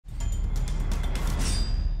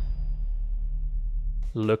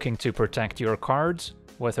Looking to protect your cards?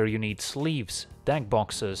 Whether you need sleeves, deck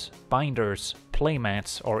boxes, binders,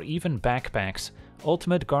 playmats, or even backpacks,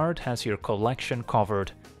 Ultimate Guard has your collection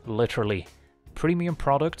covered, literally. Premium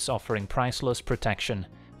products offering priceless protection.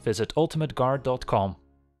 Visit ultimateguard.com.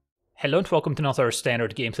 Hello and welcome to another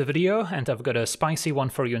Standard Games video, and I've got a spicy one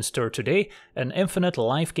for you in store today, an infinite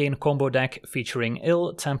life gain combo deck featuring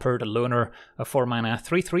Ill-Tempered Loner, a 4-mana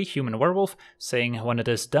 3/3 human werewolf, saying when it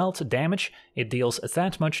is dealt damage, it deals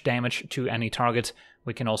that much damage to any target.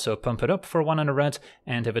 We can also pump it up for 1 and a red,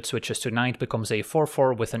 and if it switches to Knight, becomes a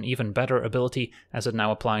 4/4 with an even better ability, as it now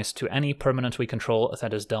applies to any permanent we control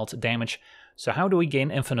that is dealt damage. So how do we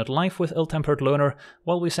gain infinite life with Ill-Tempered Loner?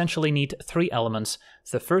 Well, we essentially need 3 elements.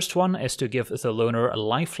 The first one is to give the Loner a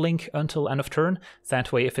lifelink until end of turn.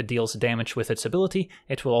 That way, if it deals damage with its ability,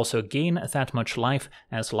 it will also gain that much life,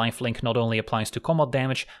 as lifelink not only applies to combat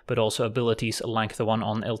damage, but also abilities like the one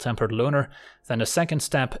on Ill-Tempered Loner. Then the second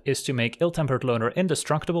step is to make Ill-Tempered Loner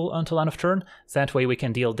indestructible until end of turn. That way we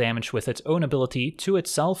can deal damage with its own ability to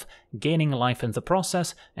itself, gaining life in the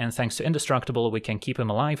process, and thanks to indestructible we can keep him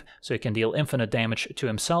alive, so he can deal infinite damage to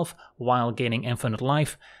himself while gaining infinite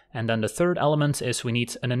life. And then the third element is we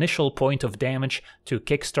need an initial point of damage to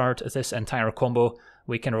kickstart this entire combo.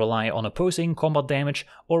 We can rely on opposing combat damage,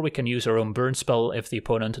 or we can use our own burn spell if the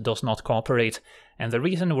opponent does not cooperate. And the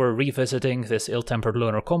reason we're revisiting this Ill-Tempered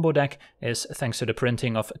Loner combo deck is thanks to the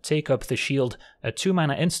printing of Take Up the Shield, a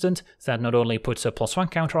 2-mana instant that not only puts a +1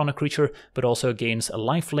 counter on a creature, but also gains a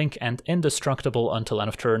lifelink and indestructible until end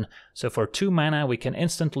of turn. So for 2 mana we can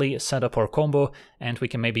instantly set up our combo, and we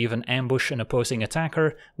can maybe even ambush an opposing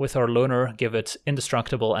attacker with our Loner, give it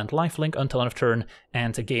indestructible and lifelink until end of turn,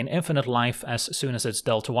 and gain infinite life as soon as it's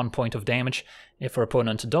dealt 1 point of damage. If our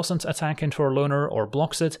opponent doesn't attack into our Loner or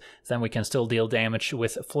blocks it, then we can still deal damage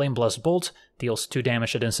with Flame Blast Bolt, deals 2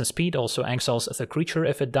 damage at instant speed, also exiles the creature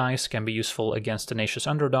if it dies, can be useful against Tenacious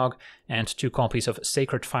Underdog, and 2 copies of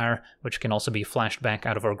Sacred Fire, which can also be flashed back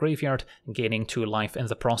out of our graveyard, gaining 2 life in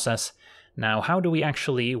the process. Now, how do we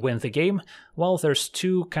actually win the game? Well, there's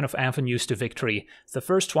 2 kind of avenues to victory. The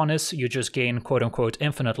first one is you just gain quote-unquote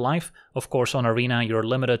infinite life. Of course, on Arena you're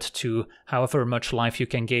limited to however much life you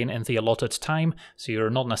can gain in the allotted time, so you're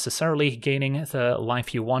not necessarily gaining the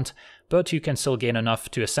life you want, but you can still gain enough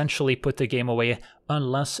to essentially put the game away,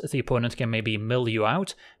 unless the opponent can maybe mill you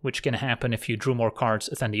out, which can happen if you drew more cards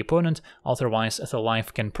than the opponent. Otherwise, the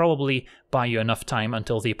life can probably buy you enough time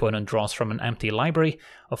until the opponent draws from an empty library.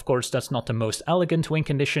 Of course, that's not the most elegant win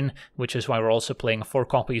condition, which is why we're also playing 4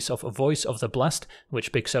 copies of Voice of the Blessed,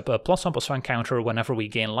 which picks up a +1/+1 counter whenever we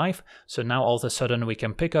gain life. So now all of a sudden we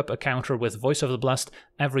can pick up a counter with Voice of the Blessed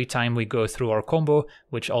every time we go through our combo,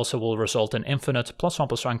 which also will result in infinite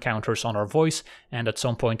 +1/+1 counters on our Voice, and at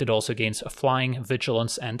some point it also gains Flying,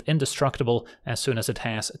 Vigilance, and Indestructible as soon as it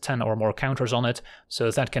has 10 or more counters on it, so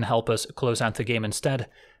that can help us close out the game instead.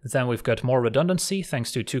 Then we've got more redundancy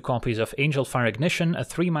thanks to 2 copies of Angel Fire Ignition, a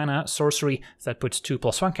 3-mana sorcery that puts 2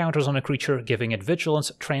 +1 counters on a creature, giving it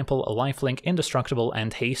Vigilance, Trample, Lifelink, Indestructible,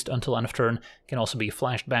 and Haste until end of turn. Can also be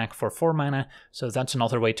flashed back for 4 mana, so that's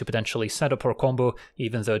another way to potentially set up our combo,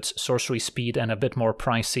 even though it's sorcery speed and a bit more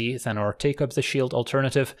pricey than our Take Up the Shield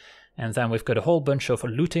alternative. And then we've got a whole bunch of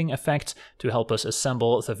looting effects to help us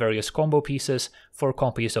assemble the various combo pieces. 4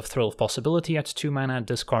 copies of Thrill of Possibility at 2 mana,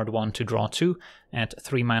 discard 1 to draw 2. At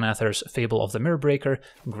 3 mana there's Fable of the Mirrorbreaker,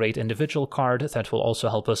 great individual card that will also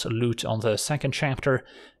help us loot on the second chapter.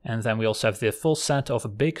 And then we also have the full set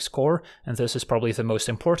of Big Score, and this is probably the most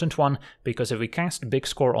important one, because if we cast Big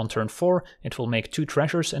Score on turn 4, it will make 2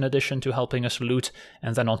 treasures in addition to helping us loot,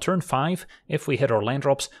 and then on turn 5, if we hit our land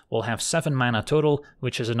drops, we'll have 7 mana total,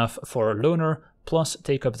 which is enough for Loner, plus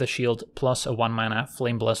Take Up the Shield, plus a 1-mana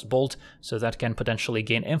Flame Blast Bolt, so that can potentially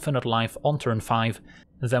gain infinite life on turn 5.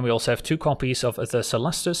 Then we also have 2 copies of the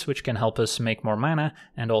Celestus, which can help us make more mana,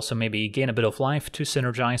 and also maybe gain a bit of life to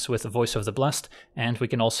synergize with the Voice of the Blessed, and we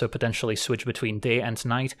can also potentially switch between day and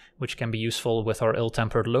night, which can be useful with our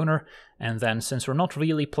Ill-Tempered Loner. And then, since we're not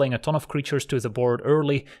really playing a ton of creatures to the board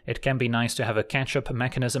early, it can be nice to have a catch-up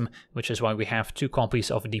mechanism, which is why we have 2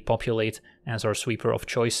 copies of Depopulate as our sweeper of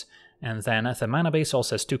choice. And then the mana base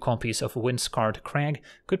also has 2 copies of Windscarred Crag.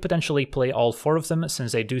 Could potentially play all 4 of them,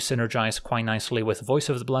 since they do synergize quite nicely with Voice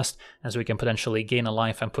of the Blessed, as we can potentially gain a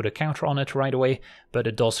life and put a counter on it right away, but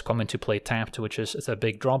it does come into play tapped, which is the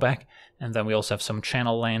big drawback. And then we also have some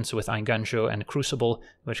channel lands with Ainganjo and Crucible,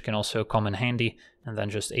 which can also come in handy, and then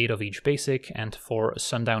just 8 of each basic and 4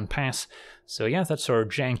 Sundown Pass. So yeah, that's our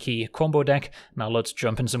janky combo deck. Now let's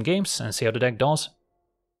jump in some games and see how the deck does.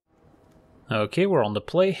 Okay, we're on the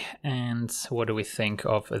play, and what do we think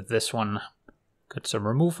of this one? Got some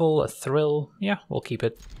removal, a thrill. Yeah, we'll keep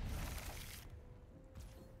it.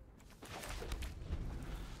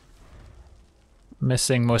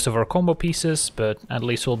 Missing most of our combo pieces, but at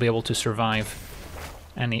least we'll be able to survive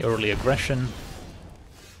any early aggression.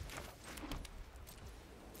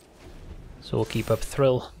 So we'll keep up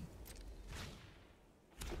thrill.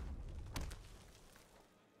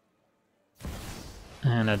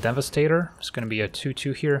 And a Devastator. It's going to be a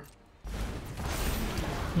 2/2 here.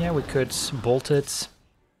 Yeah, we could bolt it.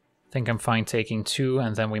 I think I'm fine taking 2,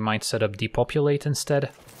 and then we might set up Depopulate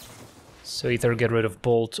instead. So either get rid of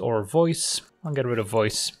Bolt or Voice. I'll get rid of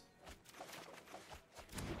Voice.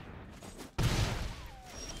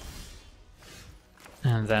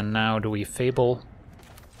 And then now do we Fable?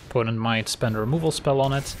 Opponent might spend a removal spell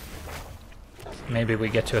on it. Maybe we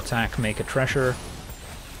get to attack, make a treasure.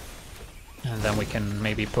 And then we can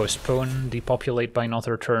maybe postpone Depopulate by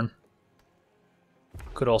another turn.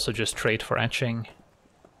 Could also just trade for Etching.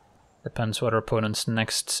 Depends what our opponent's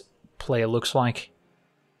next play looks like.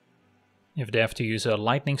 If they have to use a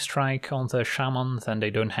Lightning Strike on the Shaman, then they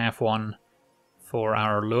don't have one for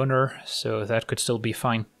our Loner, so that could still be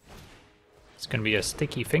fine. It's gonna be a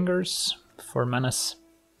Sticky Fingers for Menace.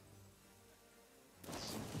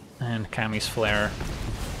 And Kami's Flare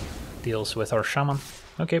deals with our Shaman.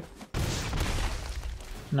 Okay.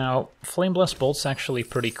 Now, Flame Blast Bolt's actually a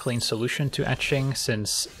pretty clean solution to Etching,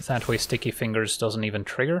 since that way Sticky Fingers doesn't even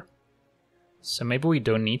trigger. So maybe we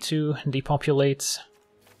don't need to Depopulate.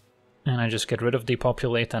 And I just get rid of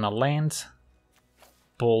Depopulate and a land.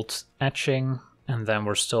 Bolt Etching, and then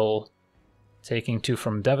we're still taking 2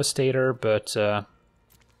 from Devastator, but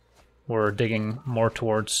we're digging more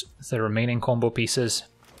towards the remaining combo pieces.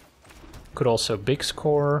 Could also big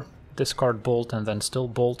score, discard Bolt, and then still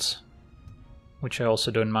Bolt, which I also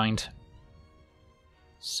don't mind.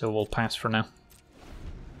 So we'll pass for now.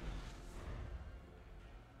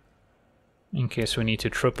 In case we need to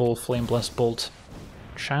triple Flame Blast Bolt.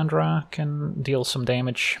 Chandra can deal some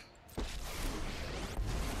damage.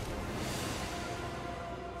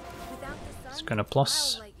 It's gonna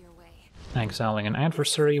plus exiling an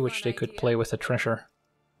adversary, which they could play with a treasure.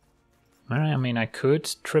 Alright, I mean, I could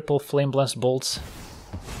triple Flame Blast Bolts.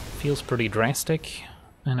 Feels pretty drastic,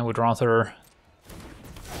 and I would rather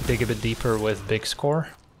dig a bit deeper with big score.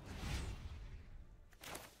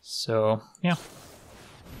 So, yeah.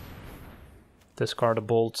 Discard the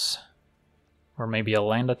bolts. Or maybe a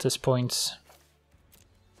land at this point.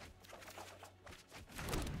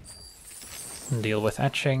 Deal with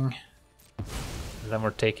Etching. Then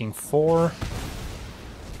we're taking 4.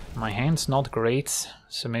 My hand's not great,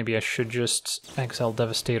 so maybe I should just exile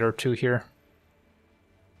Devastator 2 here.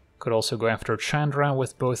 Could also go after Chandra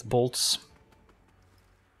with both bolts.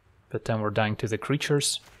 But then we're dying to the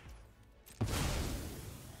creatures.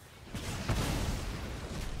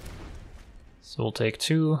 So we'll take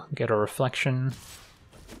 2, get a Reflection,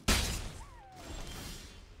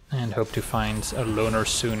 and hope to find a Loner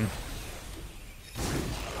soon.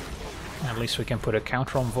 At least we can put a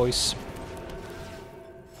counter on Voice.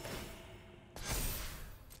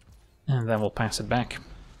 And then we'll pass it back.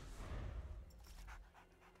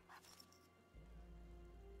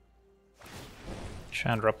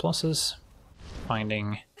 Chandra pluses,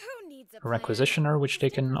 finding a Requisitioner, which they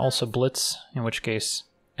can also blitz, in which case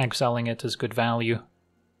exiling it is good value.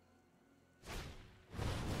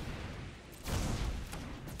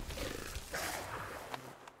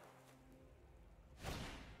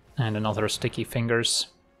 And another Sticky Fingers.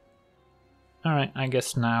 Alright, I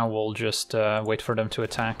guess now we'll just wait for them to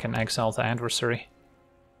attack and exile the adversary.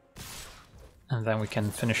 And then we can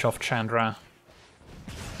finish off Chandra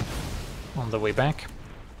on the way back.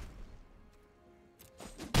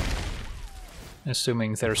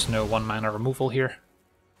 Assuming there's no 1-mana removal here.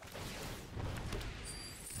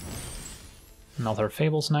 Another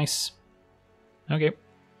Fable's nice. Okay.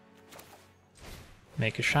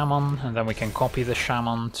 Make a Shaman, and then we can copy the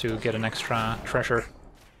Shaman to get an extra treasure.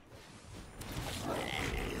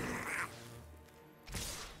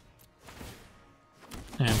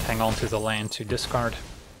 And hang on to the land to discard.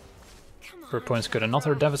 If our opponent's got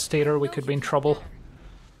another Devastator, we could be in trouble.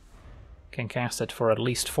 Can cast it for at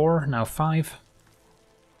least 4, now 5.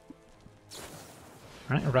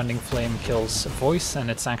 Right, Rending Flame kills Voice,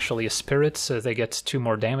 and it's actually a Spirit, so they get 2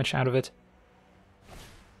 more damage out of it.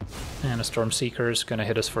 And a Stormseeker is gonna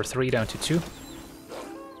hit us for 3, down to 2.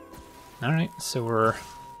 Alright, so we're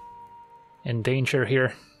in danger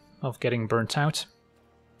here of getting burnt out.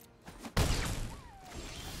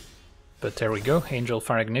 But there we go, Angel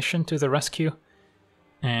Fire Ignition to the rescue.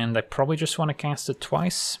 And I probably just want to cast it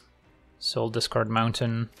twice. So I'll discard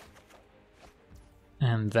Mountain.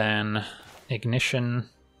 And then Ignition.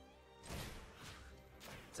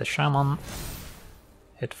 The Shaman.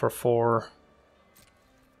 Hit for 4.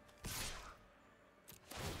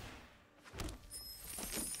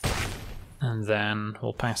 And then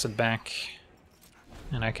we'll pass it back.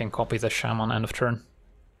 And I can copy the Shaman end of turn.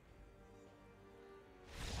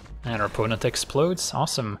 And our opponent explodes.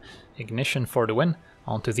 Awesome. Ignition for the win.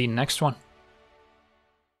 On to the next one.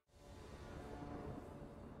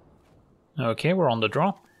 Okay, we're on the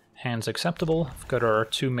draw. Hands acceptable. We've got our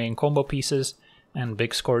 2 main combo pieces and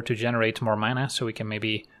big score to generate more mana, so we can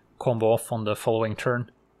maybe combo off on the following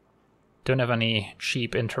turn. Don't have any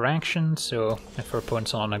cheap interaction, so if our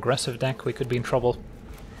opponent's on an aggressive deck, we could be in trouble.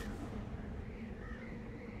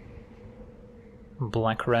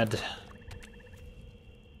 Black-red.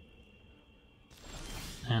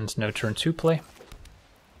 And no turn 2 play.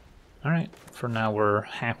 Alright, for now we're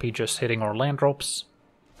happy just hitting our land drops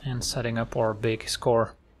and setting up our big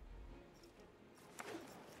score.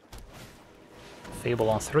 Fable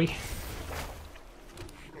on 3.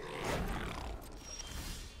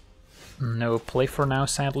 No play for now,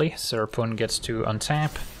 sadly, so our opponent gets to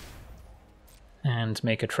untap and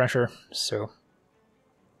make a treasure, so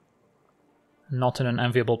not in an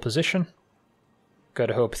enviable position.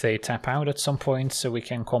 Gotta hope they tap out at some point so we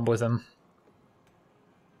can combo them.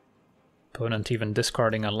 Opponent even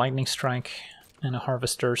discarding a lightning strike and a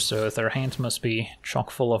harvester, so their hand must be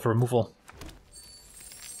chock full of removal.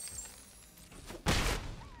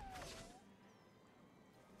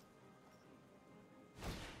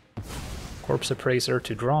 Corpse Appraiser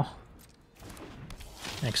to draw.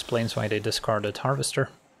 Explains why they discarded Harvester.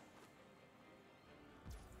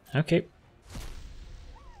 Okay.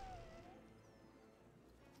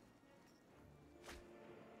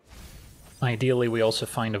 Ideally we also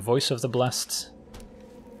find a Voice of the Blessed,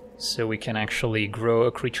 so we can actually grow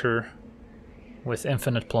a creature with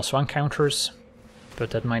infinite +1 counters, but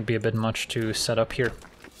that might be a bit much to set up here.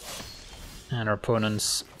 And our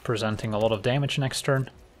opponent's presenting a lot of damage next turn.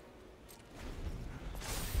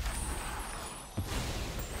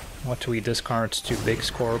 What do we discard to big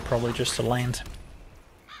score? Probably just a land.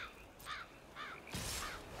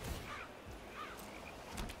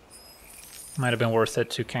 Might have been worth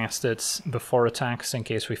it to cast it before attacks in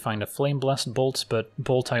case we find a Flame Blessed Bolt, but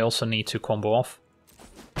Bolt I also need to combo off.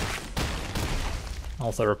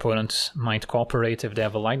 Although our opponent might cooperate if they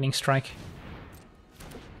have a Lightning Strike.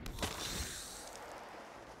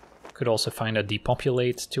 Could also find a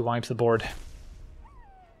Depopulate to wipe the board.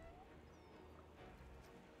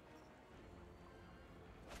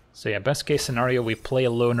 So yeah, best case scenario, we play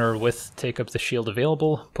a loner with Take Up the Shield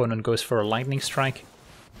available, opponent goes for a Lightning Strike,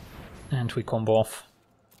 and we combo off.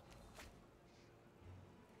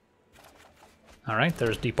 Alright,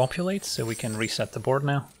 there's Depopulate, so we can reset the board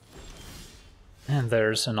now. And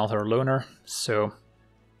there's another loner, so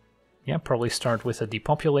yeah, probably start with a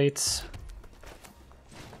Depopulate.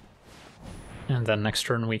 And then next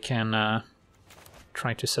turn we can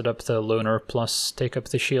try to set up the loner plus Take Up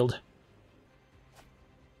the Shield.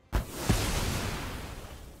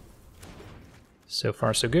 So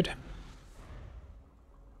far so good.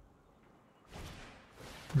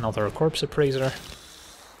 Another Corpse Appraiser.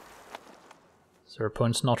 So our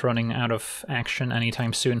opponent's not running out of action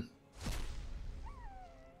anytime soon.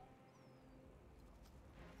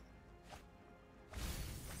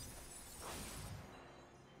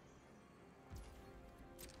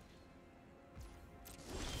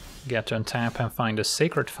 Get to untap and find a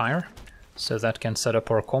Sacred Fire, so that can set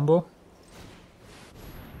up our combo.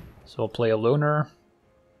 So we'll play a loner,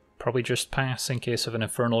 probably just pass in case of an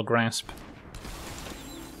Infernal Grasp.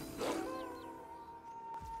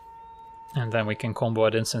 And then we can combo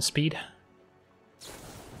at instant speed.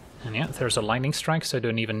 And yeah, there's a Lightning Strike, so I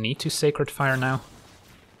don't even need to Sacred Fire now.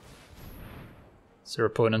 So our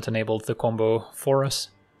opponent enabled the combo for us.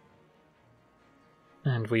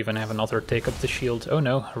 And we even have another Take Up the Shield. Oh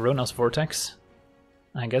no, Rona's Vortex.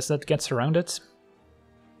 I guess that gets around it.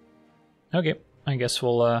 Okay, I guess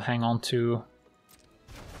we'll hang on to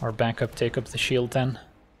our backup Take Up the Shield then.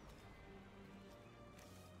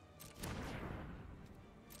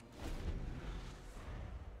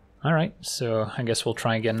 Alright, so I guess we'll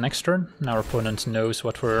try again next turn. Now our opponent knows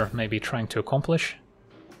what we're maybe trying to accomplish.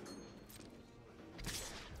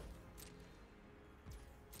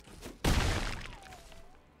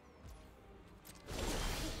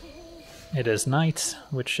 It is night,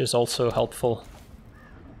 which is also helpful.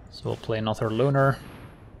 So we'll play another loner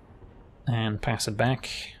and pass it back.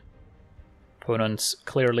 Opponent's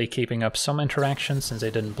clearly keeping up some interaction since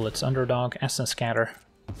they didn't blitz underdog. Essence Scatter.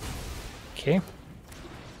 Okay.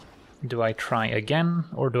 Do I try again,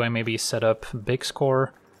 or do I maybe set up big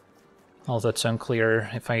score Although it's unclear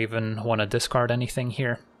if I even want to discard anything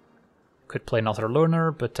here. Could play another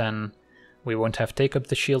Loner, but then we won't have Take Up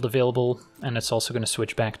the Shield available, and it's also going to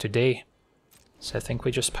switch back to day. So I think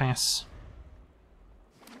we just pass.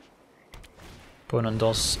 Opponent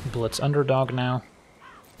does Blitz Underdog now.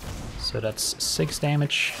 So that's 6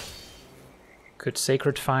 damage. Could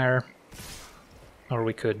Sacred Fire. Or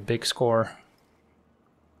we could Big Score.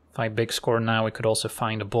 If I Big Score now, we could also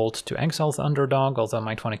find a Bolt to exile the Underdog, although I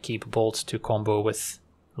might want to keep Bolt to combo with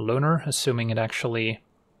Loner, assuming it actually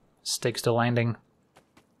sticks the landing.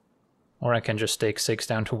 Or I can just take 6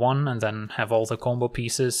 down to 1 and then have all the combo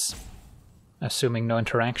pieces, assuming no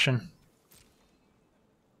interaction.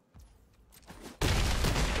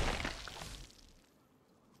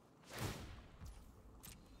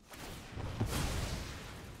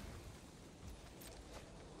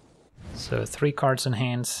 So 3 cards in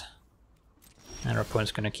hand, and our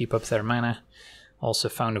opponent's going to keep up their mana. Also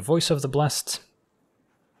found a Voice of the Blessed.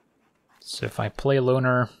 So if I play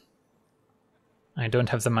Loner, I don't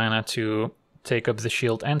have the mana to take up the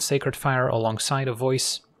shield and Sacred Fire alongside a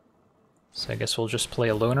Voice. So I guess we'll just play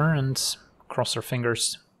a Loner and cross our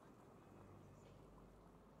fingers.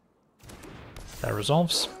 That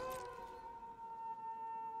resolves.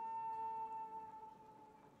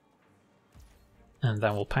 And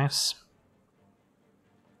then we'll pass.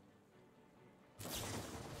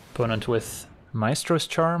 Opponent with Maestro's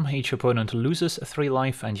Charm. Each opponent loses 3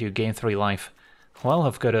 life and you gain 3 life. Well,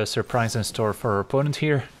 I've got a surprise in store for our opponent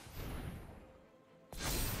here.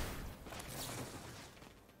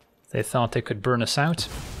 They thought they could burn us out.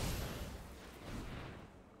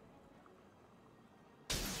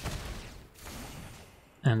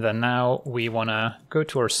 And then now we want to go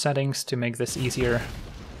to our settings to make this easier.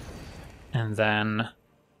 And then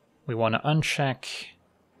we want to uncheck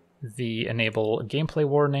the enable gameplay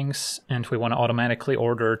warnings, and we want to automatically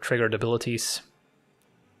order triggered abilities.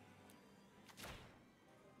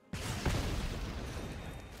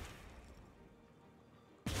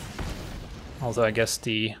 Although I guess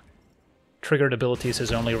the triggered abilities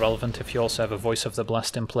is only relevant if you also have a Voice of the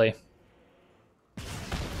Blessed in play.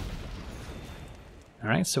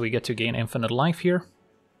 Alright, so we get to gain infinite life here.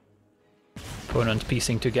 Opponent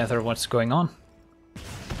piecing together what's going on.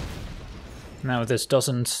 Now this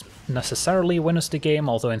doesn't necessarily win us the game,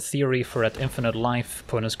 although in theory for at infinite life,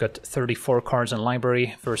 opponent's got 34 cards in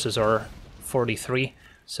library versus our 43,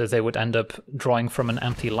 so they would end up drawing from an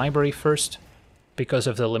empty library first. Because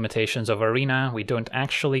of the limitations of Arena, we don't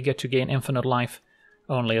actually get to gain infinite life,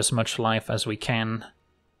 only as much life as we can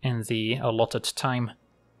in the allotted time.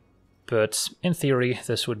 But in theory,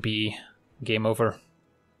 this would be game over.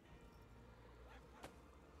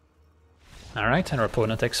 Alright, and our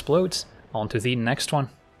opponent explodes. On to the next one.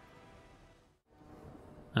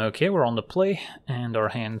 Okay, we're on the play, and our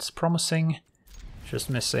hand's promising. Just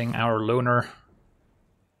missing our Loner.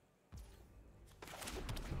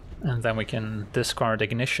 And then we can discard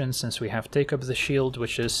Ignition since we have Take Up the Shield,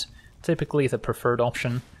 which is typically the preferred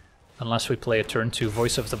option. Unless we play a turn 2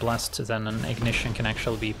 Voice of the Blessed, then an Ignition can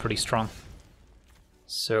actually be pretty strong.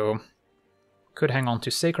 So, could hang on to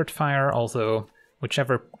Sacred Fire, although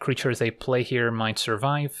whichever creature they play here might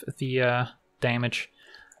survive the damage.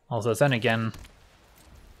 Although then again,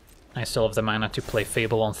 I still have the mana to play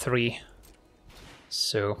Fable on 3,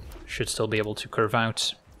 so should still be able to curve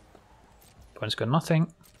out. Opponent's got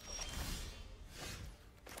nothing.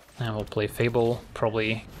 And we'll play Fable,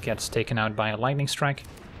 probably gets taken out by a Lightning Strike.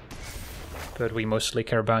 But we mostly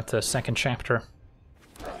care about the second chapter.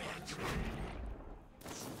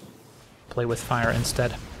 Play with fire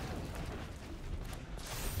instead.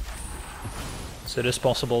 So it is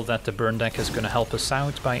possible that the burn deck is going to help us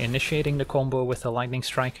out by initiating the combo with the Lightning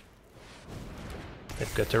Strike.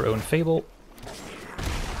 They've got their own Fable.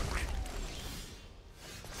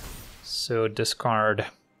 So discard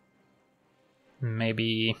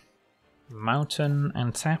maybe Mountain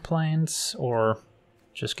and tap lands, or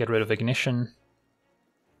just get rid of Ignition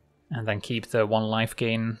and then keep the 1 life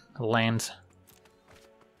gain land,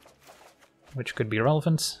 which could be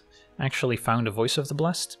relevant. Actually found a Voice of the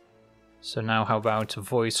Blessed. So now how about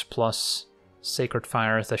Voice plus Sacred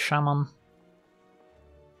Fire the Shaman?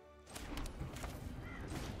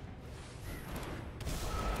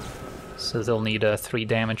 So they'll need a 3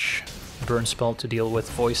 damage burn spell to deal with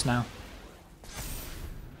Voice now.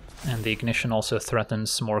 And the Ignition also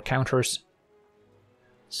threatens more counters.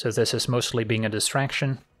 So this is mostly being a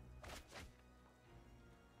distraction.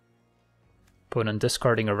 Opponent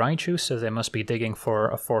discarding a Raichu, so they must be digging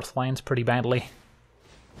for a 4th land pretty badly.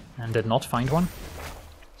 And did not find one.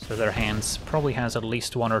 So their hands probably has at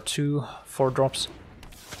least 1 or 2 4-drops.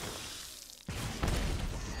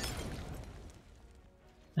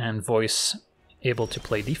 and Voice able to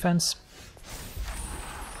play defense.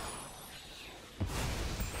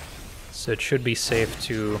 So it should be safe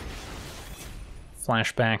to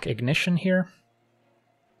flashback Ignition here.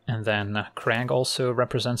 And then Crag also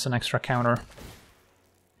represents an extra counter.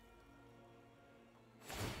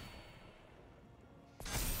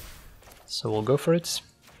 So we'll go for it.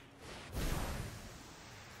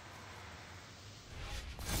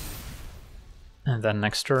 And then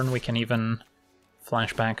next turn we can even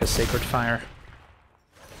flashback a Sacred Fire.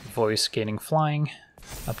 Voice gaining flying,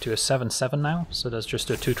 up to a 7/7 now, so that's just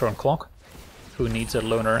a 2-turn clock. Who needs a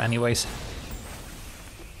loner anyways?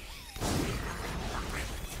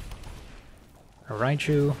 A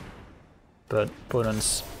Raiju, but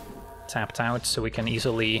opponent's tapped out, so we can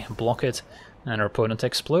easily block it, and our opponent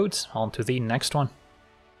explodes. On to the next one.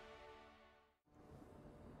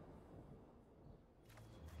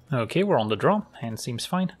 Okay, we're on the draw, hand seems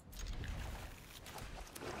fine.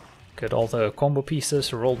 Got all the combo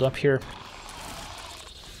pieces rolled up here.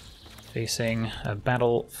 Facing a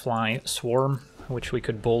Battlefly Swarm, which we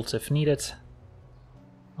could bolt if needed.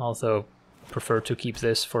 Although, prefer to keep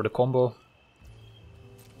this for the combo.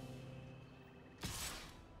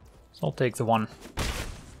 So I'll take the 1.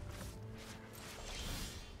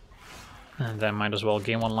 And then might as well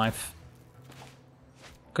gain 1 life.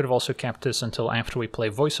 Could have also kept this until after we play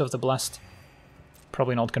Voice of the Blessed.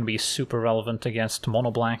 Probably not going to be super relevant against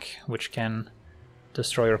Mono Black, which can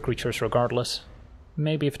destroy our creatures regardless.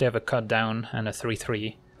 Maybe if they have a cut down and a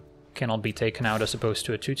 3/3 cannot be taken out as opposed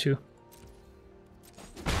to a 2/2.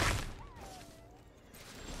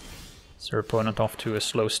 So our opponent off to a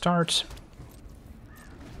slow start.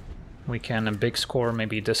 We can a big score,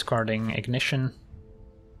 maybe discarding Ignition.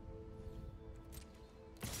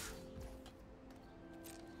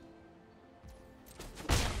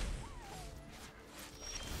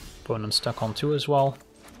 Opponent stuck on 2 as well.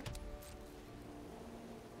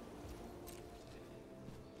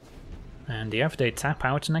 And if they tap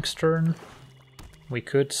out next turn, we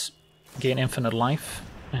could gain infinite life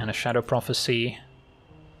and a Shadow Prophecy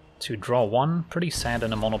to draw 1. Pretty sad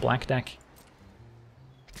in a mono black deck.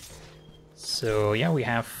 So yeah, we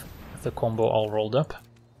have the combo all rolled up.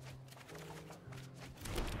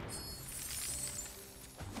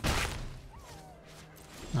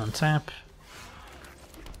 Untap.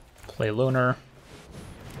 Play Loner.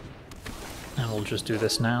 And we'll just do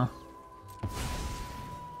this now.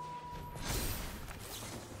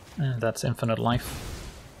 And that's infinite life.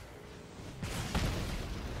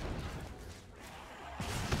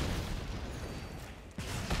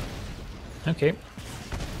 Okay.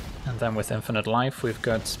 And then with infinite life we've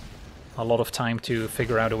got a lot of time to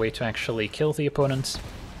figure out a way to actually kill the opponents.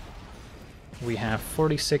 We have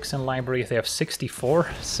 46 in library, they have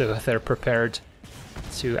 64, so they're prepared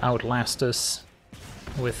to outlast us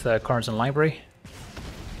with cards in library.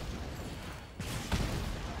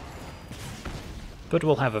 But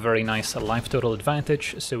we'll have a very nice life total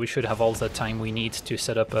advantage, so we should have all the time we need to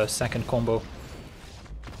set up a second combo.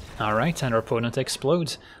 Alright, and our opponent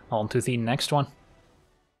explodes. On to the next one.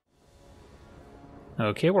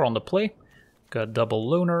 Okay, we're on the play. Got double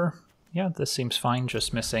Loner. Yeah, this seems fine,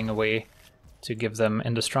 just missing a way to give them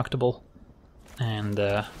indestructible. And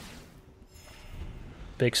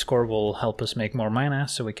big score will help us make more mana,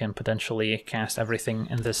 so we can potentially cast everything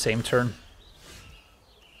in the same turn.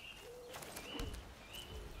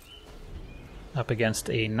 Up against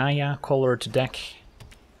a Naya colored deck.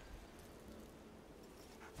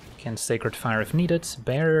 Can Sacred Fire if needed.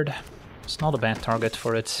 Baird. It's not a bad target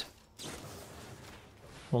for it.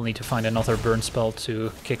 We'll need to find another burn spell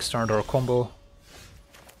to kickstart our combo.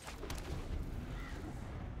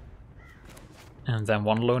 And then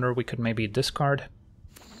 1 Loner we could maybe discard.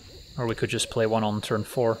 Or we could just play 1 on turn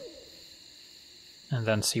 4. And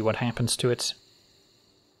then see what happens to it.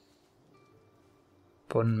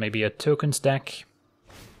 Opponent maybe a tokens deck.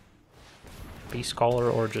 Beast Caller,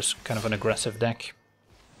 or just kind of an aggressive deck.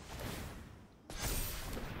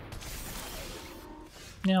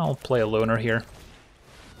 Yeah, I'll play a Loner here.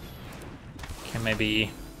 Can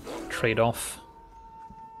maybe trade off,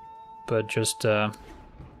 but just a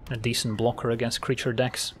decent blocker against creature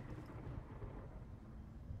decks.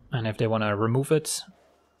 And if they want to remove it,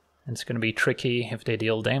 it's going to be tricky if they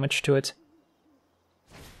deal damage to it.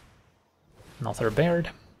 Another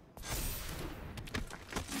Baird.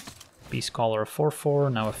 Beast Caller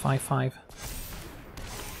 4/4, now a 5/5.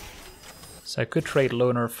 So I could trade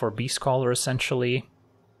Loner for Beast Caller essentially.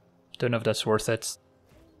 Don't know if that's worth it.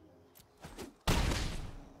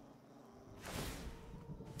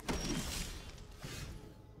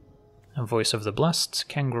 A Voice of the Blessed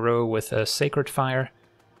can grow with a Sacred Fire.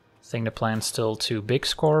 I think the plan's still too big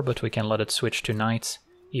score, but we can let it switch to Knight,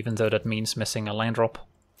 even though that means missing a land drop.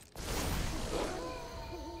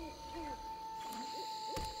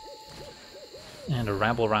 And a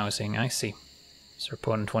rabble rousing, I see. So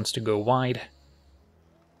opponent wants to go wide.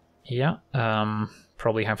 Yeah,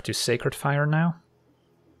 probably have to Sacred Fire now.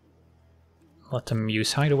 Let them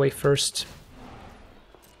use Hideaway first.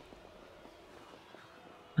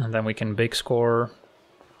 And then we can big score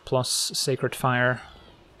plus Sacred Fire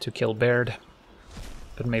to kill Baird.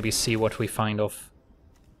 But maybe see what we find of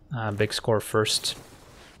big score first.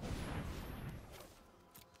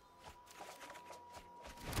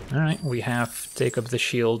 Alright, we have Take Up the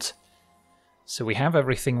Shield. So we have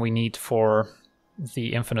everything we need for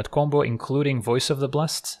the infinite combo, including Voice of the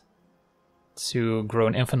Blessed, to grow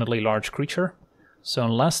an infinitely large creature. So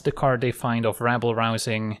unless the card they find of Rabble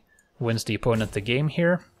Rousing wins the opponent the game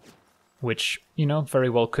here, which, you know, very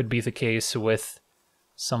well could be the case with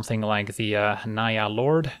something like the Naya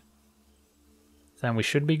Lord, then we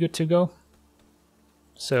should be good to go.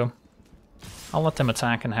 So I'll let them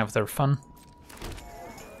attack and have their fun.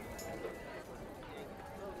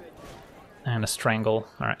 And a Strangle.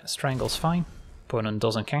 Alright, Strangle's fine. Opponent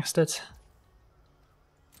doesn't cast it.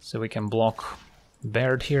 So we can block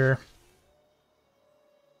Baird here.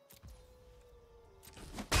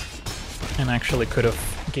 And actually could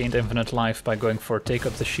have gained infinite life by going for Take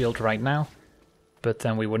Up the Shield right now. But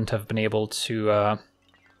then we wouldn't have been able to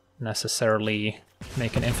necessarily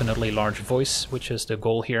make an infinitely large voice, which is the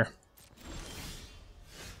goal here.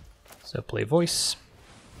 So play Voice.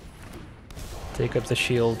 Take Up the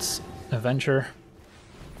Shields. Avenger,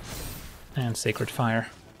 and Sacred Fire.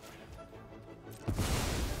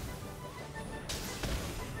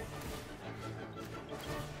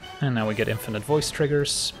 And now we get infinite voice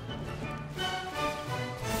triggers.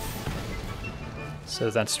 So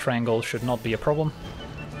that Strangle should not be a problem.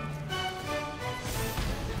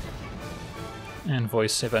 And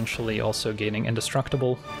voice eventually also gaining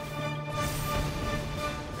Indestructible.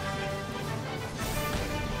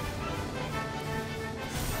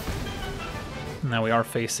 Now we are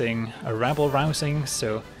facing a Rabble Rousing,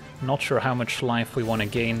 so not sure how much life we want to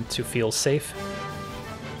gain to feel safe.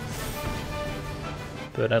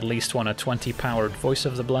 But at least want a 20 powered Voice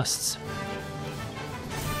of the Blessed.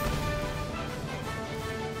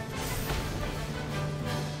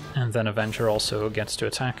 And then Avenger also gets to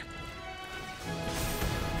attack.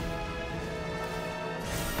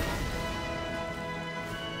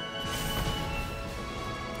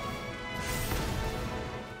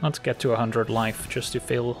 Let's get to 100 life just to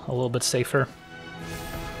feel a little bit safer.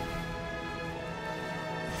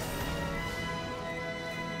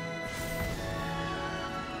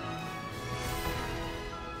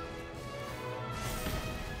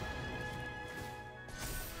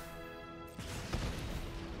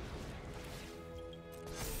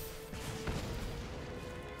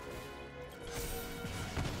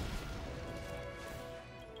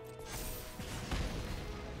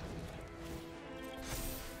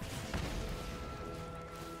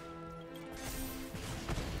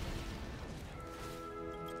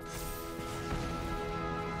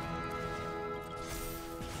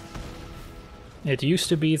 It used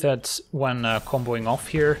to be that when comboing off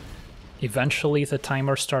here, eventually the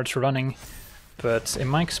timer starts running, but in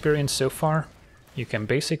my experience so far, you can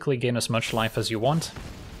basically gain as much life as you want,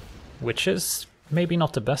 which is maybe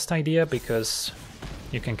not the best idea because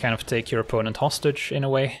you can kind of take your opponent hostage in a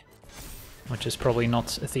way, which is probably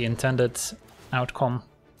not the intended outcome.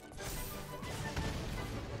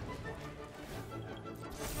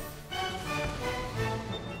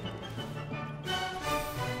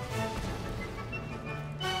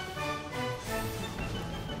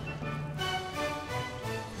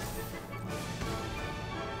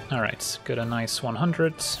 Alright, got a nice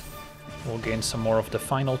 100. We'll gain some more of the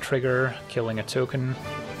final trigger, killing a token.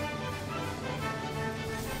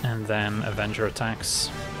 And then Avenger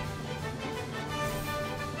attacks.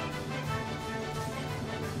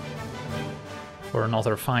 For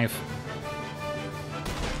another 5.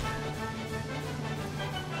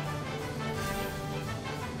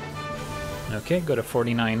 Okay, got a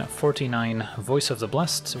 49 Voice of the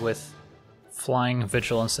Blessed with Flying,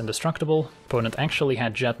 Vigilance, Indestructible. Opponent actually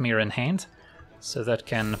had Jetmir in hand, so that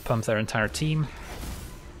can pump their entire team.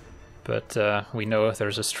 But we know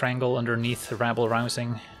there's a Strangle underneath the Rabble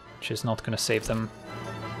Rousing, which is not going to save them.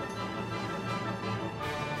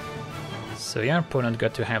 So yeah, opponent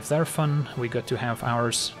got to have their fun, we got to have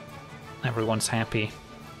ours. Everyone's happy.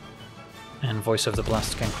 And Voice of the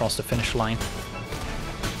Blessed can cross the finish line.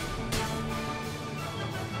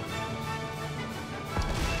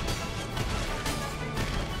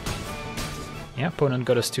 Yeah, opponent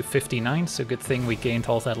got us to 59, so good thing we gained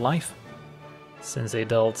all that life, since they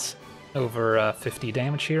dealt over 50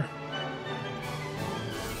 damage here.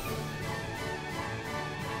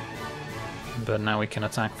 But now we can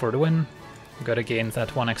attack for the win. Gotta gain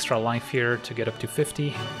that 1 extra life here to get up to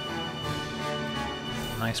 50.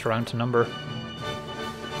 Nice round number.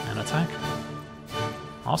 And attack.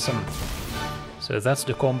 Awesome. So that's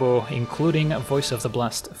the combo, including Voice of the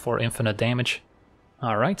Blast for infinite damage.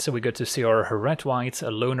 Alright, so we got to see our red-white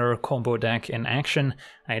loner combo deck in action.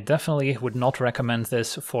 I definitely would not recommend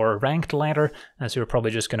this for ranked ladder, as you're probably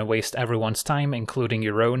just going to waste everyone's time, including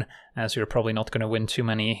your own, as you're probably not going to win too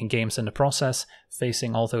many games in the process,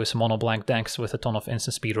 facing all those mono-black decks with a ton of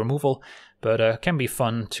instant speed removal, but can be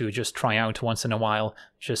fun to just try out once in a while,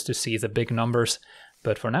 just to see the big numbers.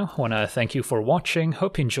 But for now, I want to thank you for watching,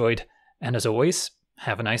 hope you enjoyed, and as always,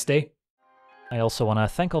 have a nice day. I also want to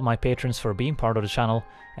thank all my patrons for being part of the channel,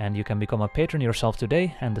 and you can become a patron yourself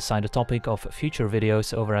today and decide the topic of future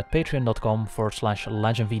videos over at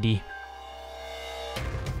patreon.com/LegenVD.